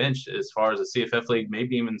on a bench as far as a CFF league,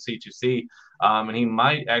 maybe even C2C, and he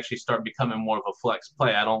might actually start becoming more of a flex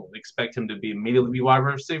play. I don't expect him to be immediately be wide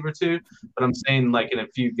receiver 2, but I'm saying like in a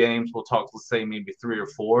few games, we'll talk, let's say maybe 3 or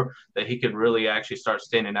 4, that he could really actually start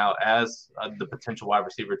standing out as the potential wide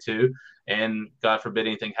receiver 2. And God forbid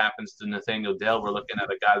anything happens to Nathaniel Dell, we're looking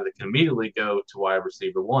at a guy that can immediately go to wide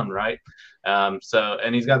receiver 1, right?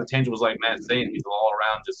 And he's got the tangibles like Matt's saying. He's all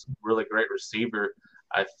around just really great receiver.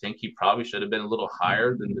 I think he probably should have been a little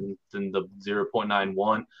higher than the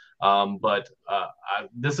 0.91. But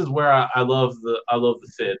this is where I love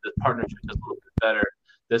the fit. The partnership is a little bit better.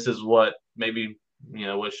 This is what maybe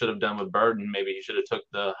what should have done with Burden. Maybe he should have took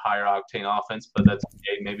the higher octane offense, but that's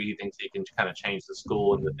okay. Maybe he thinks he can kind of change the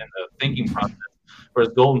school and the thinking process. Whereas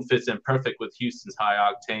Golden fits in perfect with Houston's high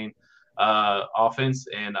octane offense,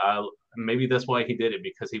 and maybe that's why he did it,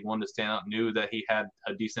 because he wanted to stand out, knew that he had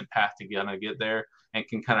a decent path to get there, and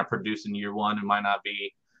can kind of produce in year one. It might not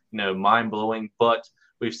be mind blowing, but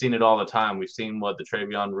we've seen it all the time. We've seen the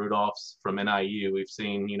Travion Rudolphs from NIU. We've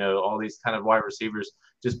seen, all these kind of wide receivers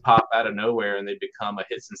just pop out of nowhere and they become a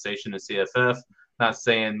hit sensation in CFF. Not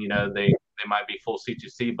saying, they might be full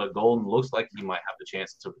C2C, but Golden looks like he might have the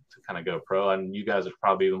chance to kind of go pro. And you guys are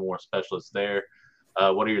probably even more specialists there.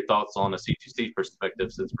 What are your thoughts on a C2C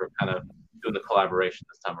perspective, since we're kind of doing the collaboration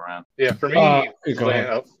this time around? Yeah, for me,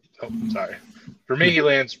 sorry. For me, he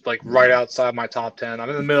lands like right outside my top 10. I'm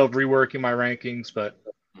in the middle of reworking my rankings, but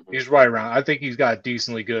he's right around. I think he's got a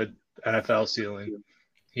decently good NFL ceiling.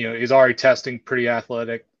 He's already testing pretty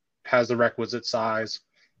athletic, has the requisite size,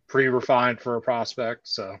 pretty refined for a prospect.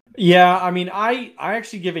 So yeah, I mean, I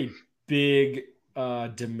actually give a big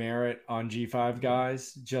demerit on G5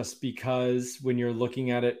 guys, just because when you're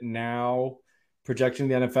looking at it now, projecting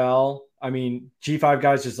the NFL, I mean, G5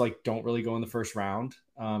 guys just like don't really go in the first round.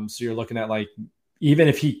 So you're looking at like, even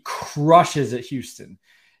if he crushes at Houston,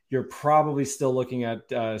 you're probably still looking at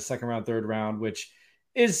second round, third round, which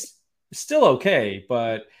is still okay,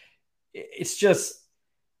 but it's just,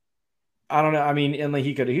 I don't know. I mean, and like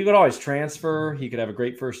he could always transfer. He could have a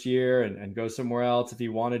great first year and go somewhere else if he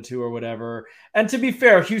wanted to or whatever. And to be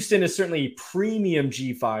fair, Houston is certainly a premium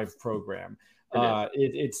G5 program.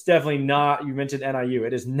 It's definitely not. You mentioned NIU.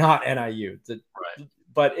 It is not NIU. Right.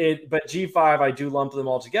 But G5, I do lump them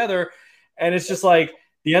all together, and it's just like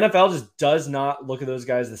the NFL just does not look at those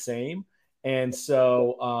guys the same. And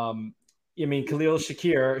so, I mean, Khalil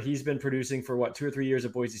Shakir, he's been producing for 2 or 3 years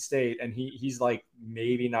at Boise State, and he's like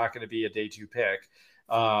maybe not going to be a day 2 pick.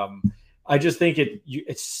 I just think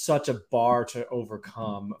it's such a bar to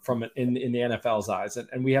overcome from in the NFL's eyes,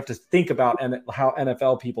 and we have to think about how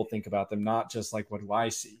NFL people think about them, not just like what do I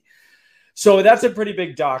see. So that's a pretty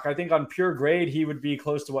big dock. I think on pure grade, he would be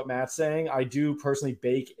close to what Matt's saying. I do personally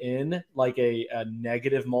bake in like a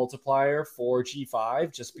negative multiplier for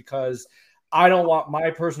G5, just because I don't want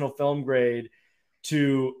my personal film grade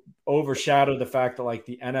to overshadow the fact that like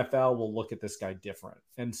the NFL will look at this guy different.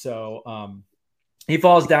 And so he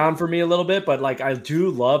falls down for me a little bit, but like I do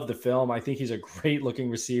love the film. I think he's a great looking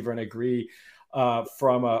receiver, and agree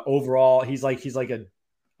from overall, he's like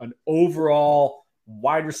an overall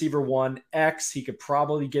wide receiver 1X. He could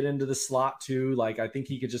probably get into the slot too. Like I think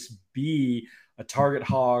he could just be a target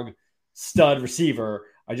hog stud receiver.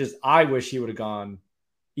 I wish he would have gone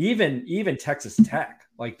even Texas Tech.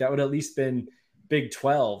 Like that would at least been Big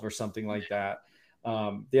 12 or something like that.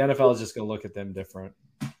 The NFL is just going to look at them different.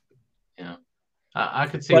 Yeah, I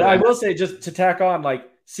could see. But that. I will say, just to tack on, like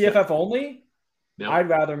CFF only, Yep. I'd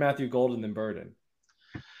rather Matthew Golden than Burden.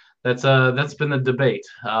 That's been the debate.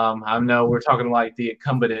 I know we're talking like the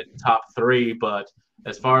incumbent at top 3, but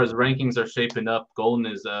as far as rankings are shaping up, Golden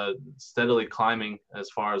is steadily climbing as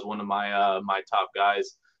far as one of my my top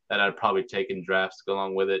guys that I'd probably take in drafts to go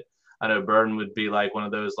along with it. I know Burden would be like one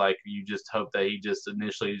of those, like you just hope that he just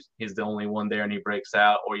initially he's the only one there and he breaks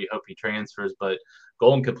out, or you hope he transfers. But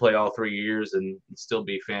Golden could play all 3 years and still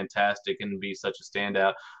be fantastic and be such a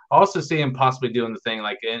standout. I also see him possibly doing the thing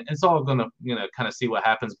like, and it's all going to, kind of see what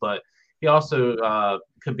happens, but he also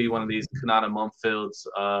could be one of these Kanata Mumfields,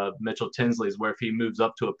 Mitchell Tinsley's, where if he moves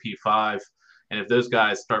up to a P5, and if those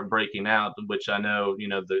guys start breaking out, which I know,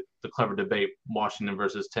 the clever debate, Washington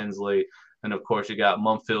versus Tinsley, and of course you got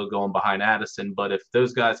Mumfield going behind Addison. But if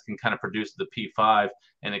those guys can kind of produce the P5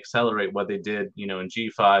 and accelerate what they did, in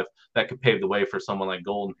G5, that could pave the way for someone like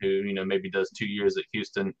Golden, who, maybe does 2 years at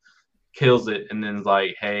Houston, kills it, and then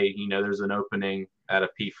like, hey, there's an opening at a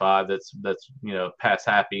P5 that's pass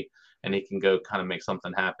happy, and he can go kind of make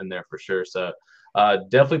something happen there for sure. So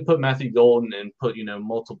definitely put Matthew Golden and put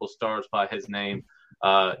multiple stars by his name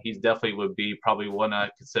He's definitely would be probably one I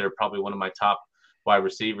consider probably one of my top wide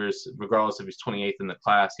receivers, regardless if he's 28th in the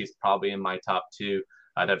class. He's probably in my top 2.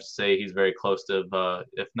 I'd have to say he's very close to,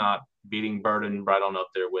 if not beating Burden, right on up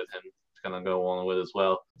there with him. It's gonna go along with as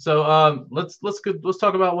well. So let's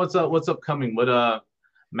talk about what's upcoming.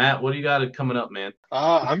 Matt, what do you got coming up, man?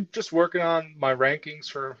 I'm just working on my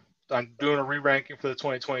rankings I'm doing a re-ranking for the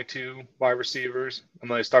 2022 wide receivers. I'm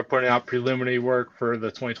going to start putting out preliminary work for the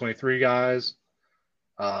 2023 guys.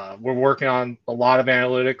 We're working on a lot of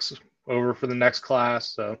analytics over for the next class,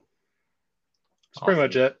 so that's pretty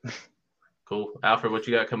much it. Cool. Alfred, what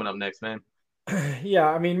you got coming up next, man? Yeah,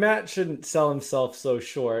 I mean, Matt shouldn't sell himself so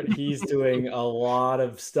short. He's doing a lot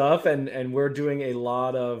of stuff, and we're doing a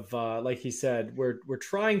lot of, like he said, we're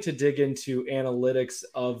trying to dig into analytics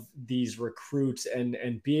of these recruits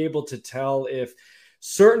and be able to tell if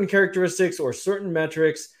certain characteristics or certain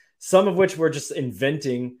metrics, some of which we're just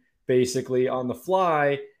inventing basically on the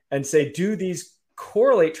fly, and say, do these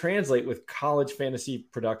translate with college fantasy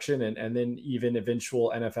production and then even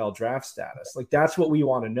eventual NFL draft status? Like, that's what we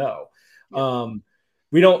want to know.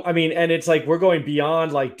 We don't, I mean, and it's like, we're going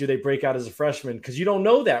beyond like, do they break out as a freshman? Because you don't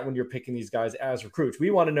know that when you're picking these guys as recruits.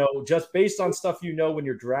 We want to know, just based on stuff, when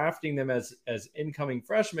you're drafting them as incoming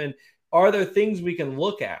freshmen, are there things we can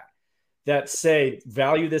look at that say,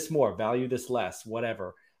 value this more, value this less,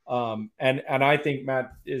 whatever. And I think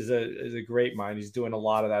Matt is a great mind. He's doing a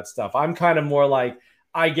lot of that stuff. I'm kind of more like,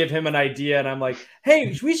 I give him an idea and I'm like,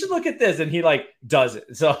 hey, we should look at this. And he like does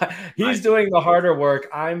it. So he's doing the harder work.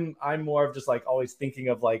 I'm more of just like always thinking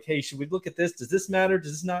of like, hey, should we look at this? Does this matter?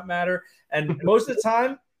 Does this not matter? And most of the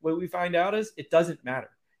time what we find out is it doesn't matter.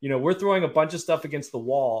 We're throwing a bunch of stuff against the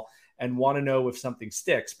wall and want to know if something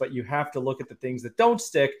sticks, but you have to look at the things that don't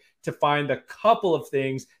stick to find a couple of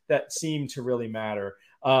things that seem to really matter.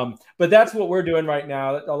 But that's what we're doing right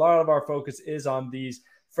now. A lot of our focus is on these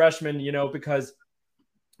freshmen, because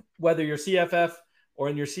whether you're CFF or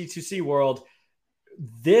in your C2C world,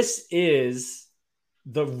 this is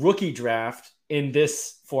the rookie draft in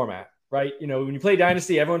this format, right? When you play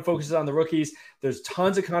Dynasty, everyone focuses on the rookies. There's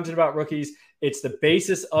tons of content about rookies. It's the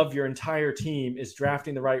basis of your entire team is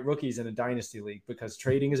drafting the right rookies in a Dynasty league, because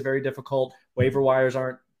trading is very difficult. Waiver wires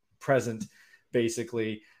aren't present,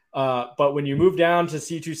 basically. But when you move down to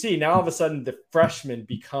C2C, now all of a sudden the freshmen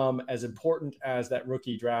become as important as that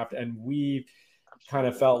rookie draft. And we kind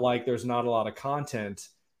of felt like there's not a lot of content,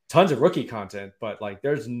 tons of rookie content, but like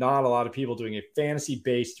there's not a lot of people doing a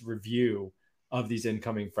fantasy-based review of these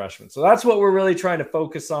incoming freshmen. So that's what we're really trying to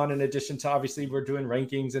focus on, in addition to obviously we're doing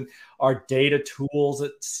rankings, and our data tools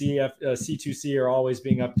at C2C are always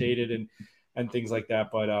being updated and things like that.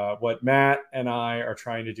 But what Matt and I are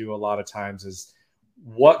trying to do a lot of times is,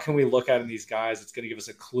 what can we look at in these guys? It's going to give us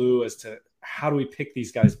a clue as to how do we pick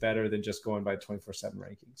these guys better than just going by 24/7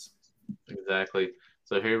 rankings. Exactly.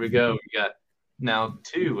 So here we go. We got now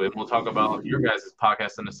 2, and we'll talk about your guys'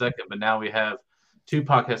 podcast in a second. But now we have 2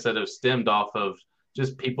 podcasts that have stemmed off of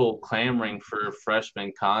just people clamoring for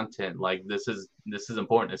freshman content. Like this is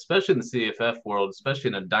important, especially in the CFF world, especially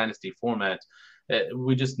in a dynasty format.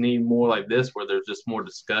 We just need more like this, where there's just more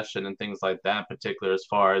discussion and things like that, in particular as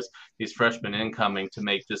far as these freshmen incoming, to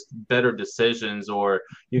make just better decisions. Or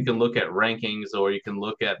you can look at rankings, or you can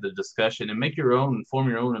look at the discussion and make your own, form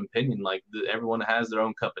your own opinion. Like everyone has their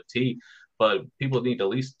own cup of tea, but people need to at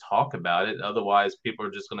least talk about it. Otherwise, people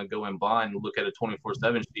are just going to go in blind and look at a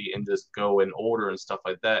 24/7 sheet and just go in order and stuff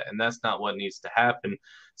like that. And that's not what needs to happen.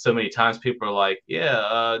 So many times people are like,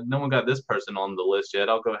 no one got this person on the list yet.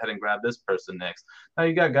 I'll go ahead and grab this person next. Now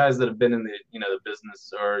you got guys that have been in the, the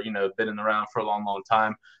business, or, been around for a long, long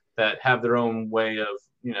time, that have their own way of,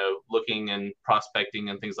 looking and prospecting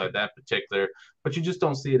and things like that in particular, but you just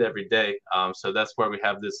don't see it every day. So that's where we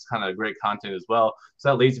have this kind of great content as well. So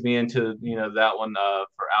that leads me into, that one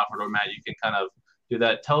for Alfred or Matt. You can kind of do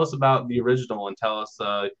that. Tell us about the original, and tell us,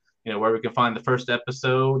 where we can find the first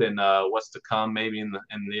episode, and what's to come maybe in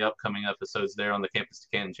the upcoming episodes there on the Campus to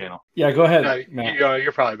Canton channel. Yeah, go ahead, Matt.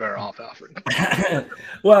 You're probably better off, Alfred.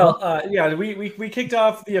 Well, we kicked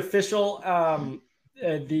off the official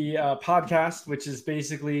the podcast, which is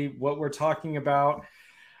basically what we're talking about,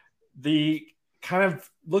 the kind of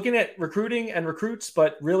looking at recruiting and recruits,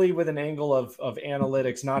 but really with an angle of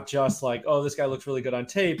analytics, not just like, oh, this guy looks really good on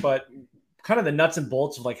tape, but kind of the nuts and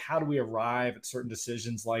bolts of like, how do we arrive at certain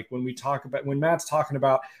decisions? Like when Matt's talking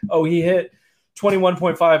about, oh, he hit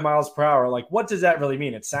 21.5 miles per hour. Like, what does that really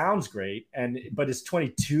mean? It sounds great. But is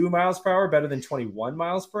 22 miles per hour better than 21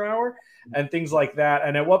 miles per hour? And things like that.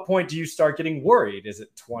 And at what point do you start getting worried? Is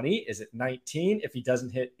it 20? Is it 19? If he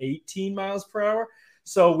doesn't hit 18 miles per hour?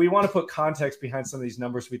 So we want to put context behind some of these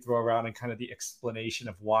numbers we throw around and kind of the explanation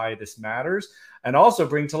of why this matters, and also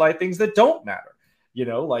bring to light things that don't matter.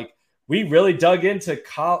 Like we really dug into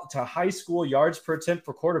to high school yards per attempt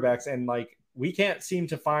for quarterbacks, and like we can't seem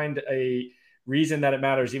to find a reason that it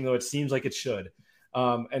matters, even though it seems like it should.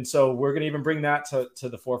 And so we're going to even bring that to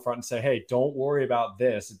the forefront and say, hey, don't worry about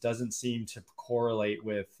this. It doesn't seem to correlate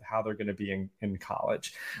with how they're going to be in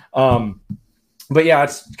college. But yeah,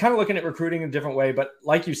 it's kind of looking at recruiting in a different way. But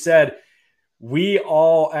like you said, we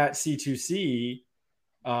all at C2C,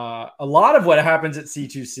 a lot of what happens at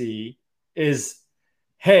C2C is,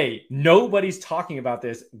 hey, nobody's talking about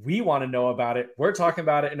this. We want to know about it. We're talking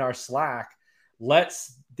about it in our Slack.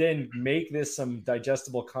 Let's then make this some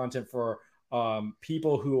digestible content for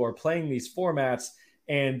people who are playing these formats.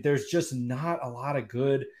 And there's just not a lot of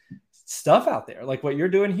good stuff out there. Like what you're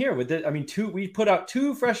doing here with it. I mean, we put out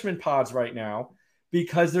 2 freshman pods right now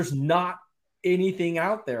because there's not anything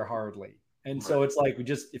out there hardly. And so it's like,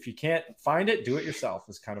 if you can't find it, do it yourself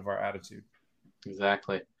is kind of our attitude.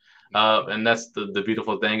 Exactly. And that's the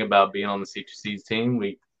beautiful thing about being on the C2C team.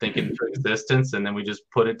 We think it into existence, and then we just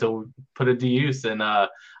put it to use. And I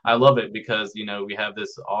love it because we have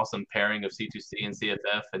this awesome pairing of C2C and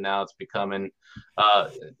CFF, and now it's becoming.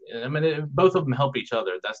 Both of them help each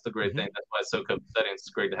other. That's the great thing. That's why it's so exciting. It's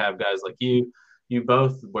great to have guys like you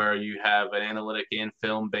both, where you have an analytic and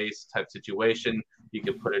film based type situation. You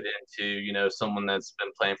can put it into someone that's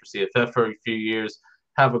been playing for CFF for a few years.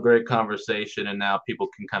 Have a great conversation, and now people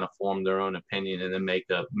can kind of form their own opinion and then make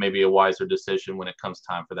maybe a wiser decision when it comes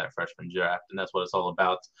time for that freshman draft. And that's what it's all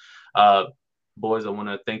about. Boys, I want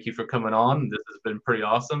to thank you for coming on. This has been pretty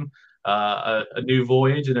awesome. A new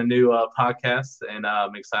voyage and a new podcast, and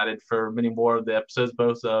I'm excited for many more of the episodes,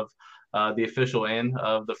 both of the official and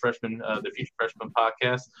of the Future Freshman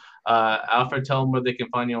podcast. Alfred, tell them where they can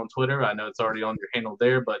find you on Twitter. I know it's already on your handle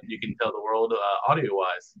there, but you can tell the world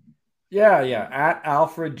audio-wise. Yeah. At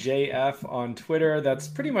Alfred JF on Twitter. That's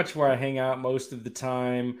pretty much where I hang out most of the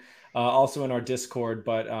time. Also in our Discord,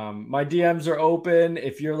 but my DMs are open.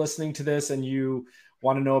 If you're listening to this and you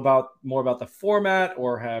want to know more about the format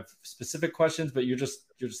or have specific questions, but you're just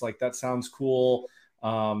like, that sounds cool.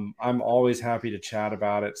 I'm always happy to chat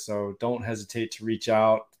about it. So don't hesitate to reach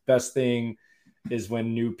out. Best thing is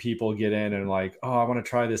when new people get in and like, oh, I want to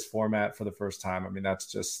try this format for the first time. I mean,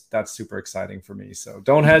 that's super exciting for me. So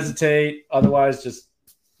don't hesitate. Otherwise, just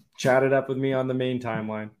chat it up with me on the main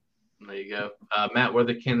timeline. There you go. Matt, where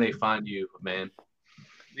can they find you, man?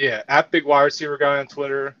 Yeah, at Big Wide Receiver Guy on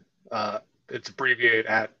Twitter. It's abbreviated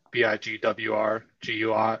at BIGWRGUY.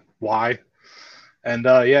 And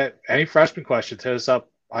any freshman questions, hit us up.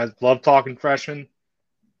 I love talking freshmen,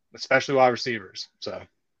 especially wide receivers. So.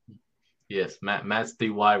 Yes, Matt's the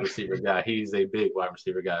wide receiver guy. He's a big wide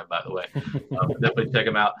receiver guy, by the way. Definitely check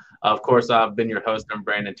him out. Of course, I've been your host. I'm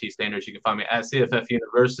Brandon T. Standers. You can find me at CFF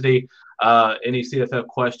University. Any CFF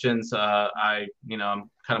questions? I'm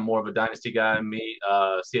kind of more of a dynasty guy. Me,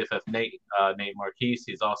 CFF Nate Marquise.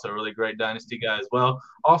 He's also a really great dynasty guy as well.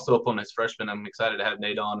 Also up on his freshman. I'm excited to have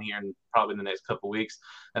Nate on here in probably the next couple of weeks.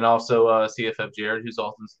 And also CFF Jared, who's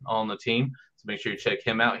also on the team. So make sure you check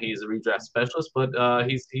him out. He's a redraft specialist, but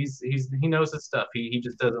he knows his stuff. He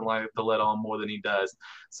just doesn't like to let on more than he does.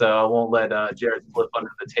 So I won't let Jared flip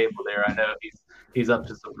under the table there. I know he's up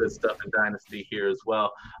to some good stuff in Dynasty here as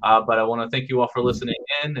well. But I want to thank you all for listening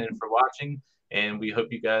in and for watching. And we hope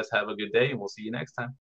you guys have a good day, and we'll see you next time.